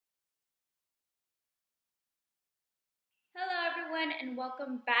everyone, and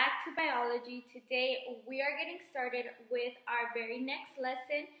welcome back to biology. Today we are getting started with our very next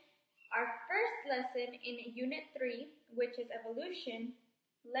lesson, our first lesson in Unit 3, which is evolution,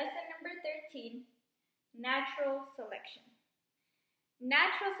 lesson number 13, natural selection.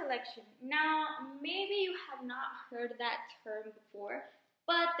 Natural selection. Now, maybe you have not heard that term before,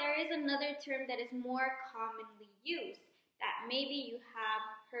 but there is another term that is more commonly used that maybe you have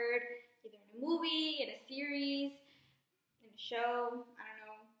heard either in a movie, in a series, in a show, I don't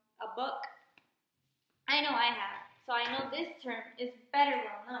know, a book. I know I have, so I know this term is better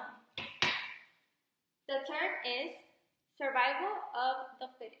well known. The term is survival of the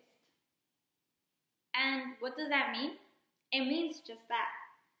fittest. And what does that mean? It means just that.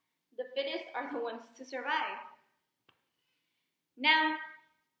 The fittest are the ones to survive. Now,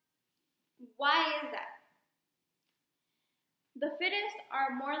 why is that? The fittest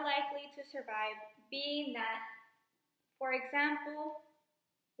are more likely to survive, being that, for example,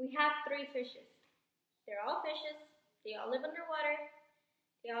 we have 3 fishes. They're all fishes, they all live underwater,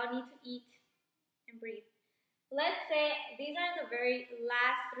 they all need to eat and breathe. Let's say these are the very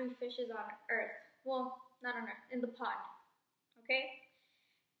last 3 fishes on Earth. Well, not on Earth, in the pond. Okay?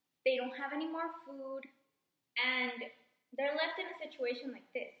 They don't have any more food, and they're left in a situation like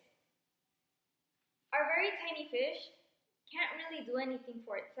this. Our very tiny fish can't really do anything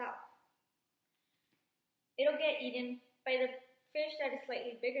for itself. It'll get eaten by the fish that is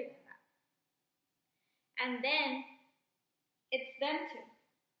slightly bigger than that. And then it's them two.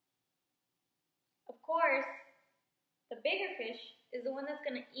 Of course, the bigger fish is the one that's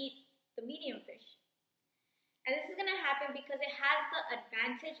going to eat the medium fish. And this is going to happen because it has the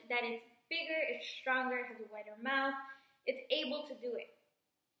advantage that it's bigger, it's stronger, it has a wider mouth, it's able to do it.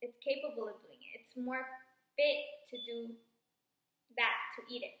 It's capable of doing it. It's more fit to do that, to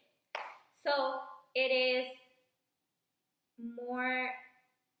eat it. So it is more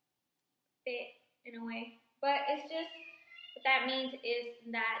fit in a way. But it's just, what that means is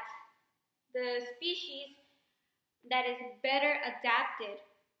that the species that is better adapted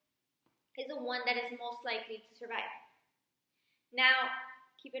is the one that is most likely to survive. Now,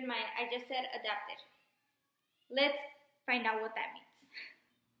 keep in mind, I just said adapted. Let's find out what that means.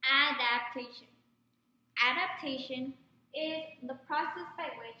 Adaptation. Adaptation is the process by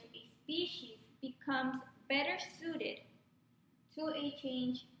which a species becomes better suited to a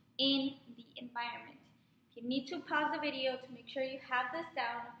change in the environment. If you need to pause the video to make sure you have this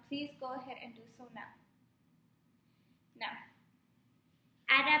down, please go ahead and do so now. Now,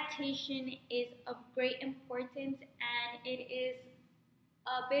 adaptation is of great importance, and it is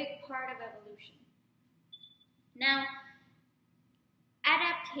a big part of evolution. Now,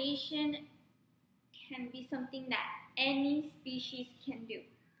 adaptation can be something that any species can do,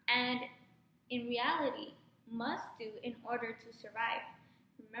 and in reality must do in order to survive.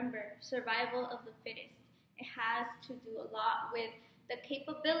 Remember, survival of the fittest. It has to do a lot with the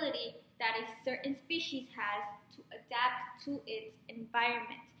capability that a certain species has to adapt to its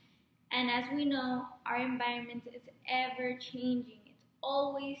environment. And as we know, our environment is ever changing. It's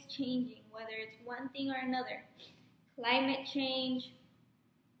always changing, whether it's one thing or another. Climate change,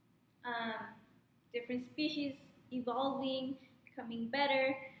 different species evolving, becoming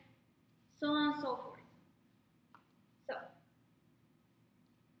better, so on and so forth. So,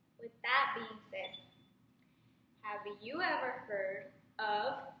 with that being said, have you ever heard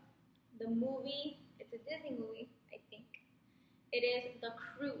of the movie? It's a Disney movie, I think. It is The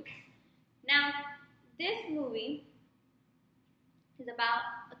Croods. Now, this movie is about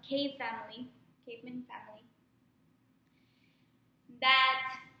a caveman family, that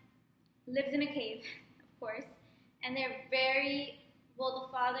lives in a cave, of course, and they're the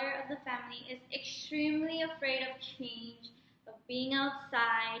father of the family is extremely afraid of change, of being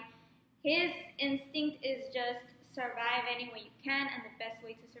outside. His instinct is just survive any way you can, and the best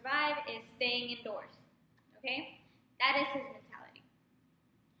way to survive is staying indoors, okay? That is his mentality.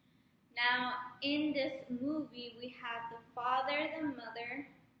 Now, in this movie, we have the father, the mother,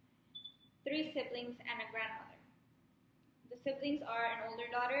 3 siblings, and a grandmother. The siblings are an older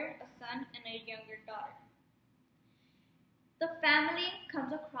daughter, a son, and a younger daughter. The family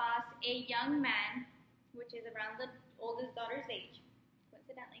comes across a young man, which is around the oldest daughter's age,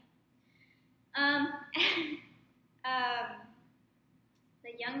 coincidentally.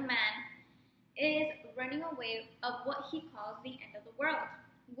 The young man is running away of what he calls the end of the world,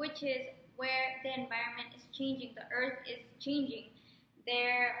 which is where the environment is changing, the earth is changing.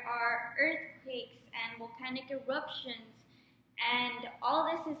 There are earthquakes and volcanic eruptions, and all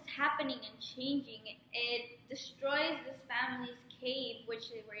this is happening and changing. It destroys this family's cave,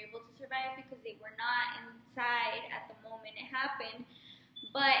 which they were able to survive because they were not inside at the moment it happened.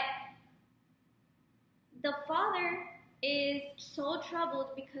 But the father is so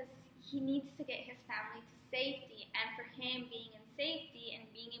troubled because he needs to get his family to safety, and for him being in safety and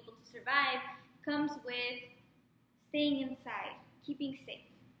being able to survive comes with staying inside, keeping safe.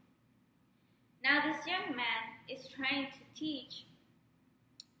 Now this young man is trying to teach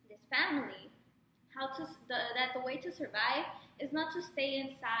this family that the way to survive is not to stay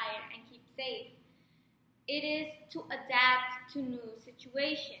inside and keep safe. It is to adapt to new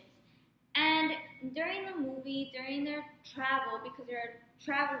situations. And during the movie, during their travel, because they're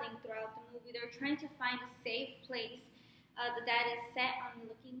traveling throughout the movie, they're trying to find a safe place. The dad is set on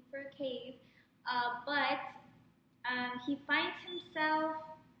looking for a cave, but he finds himself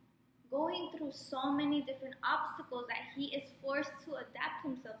going through so many different obstacles that he is forced to adapt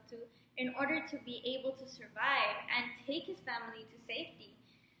himself to in order to be able to survive and take his family to safety.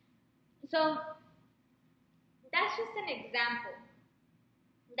 So that's just an example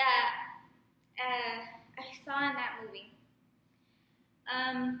that I saw in that movie.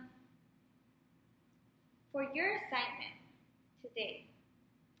 For your assignment today,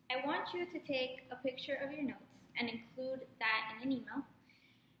 I want you to take a picture of your notes and include that in an email,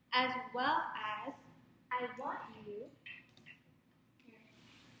 as well as I want you,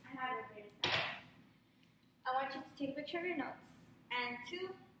 I have it written down. I want you to take a picture of your notes, and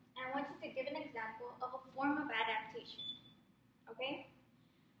I want you to give an example of a form of adaptation, okay?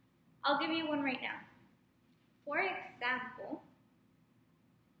 I'll give you one right now. For example,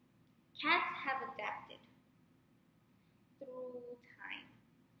 cats have adapted through time.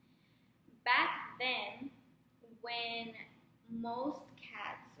 Back then, when most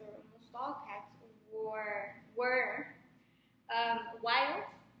cats, or almost all cats, were wild,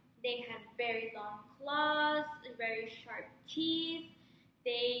 they had very long claws, very sharp teeth.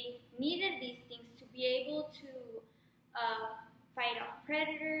 They needed these things to be able to fight off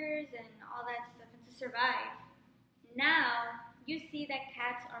predators and all that stuff and to survive. Now, you see that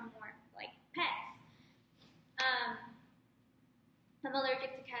cats are more like pets. I'm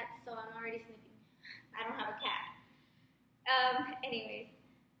allergic to cats, so I'm already sniffing. I don't have a cat. Anyways,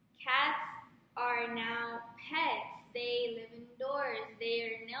 cats are now pets. They live indoors.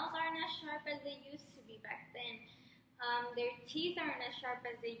 Their nails aren't as sharp as they used to be back then. Their teeth aren't as sharp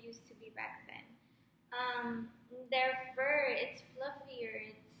as they used to be back then. Their fur, it's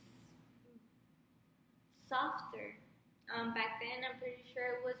fluffier, it's softer. Back then, I'm pretty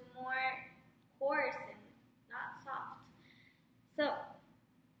sure it was more coarse and not soft. So,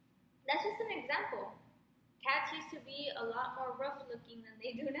 that's just an example. Cats used to be a lot more rough looking than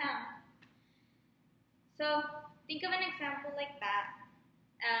they do now. So, think of an example like that,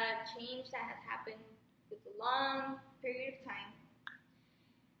 a change that has happened with a long period of time.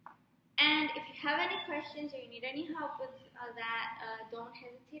 And if you have any questions or you need any help with that, don't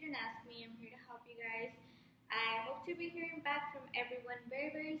hesitate and ask me. I'm here to help you guys. I hope to be hearing back from everyone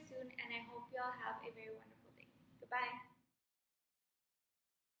very, very soon, and I hope you all have a very wonderful day.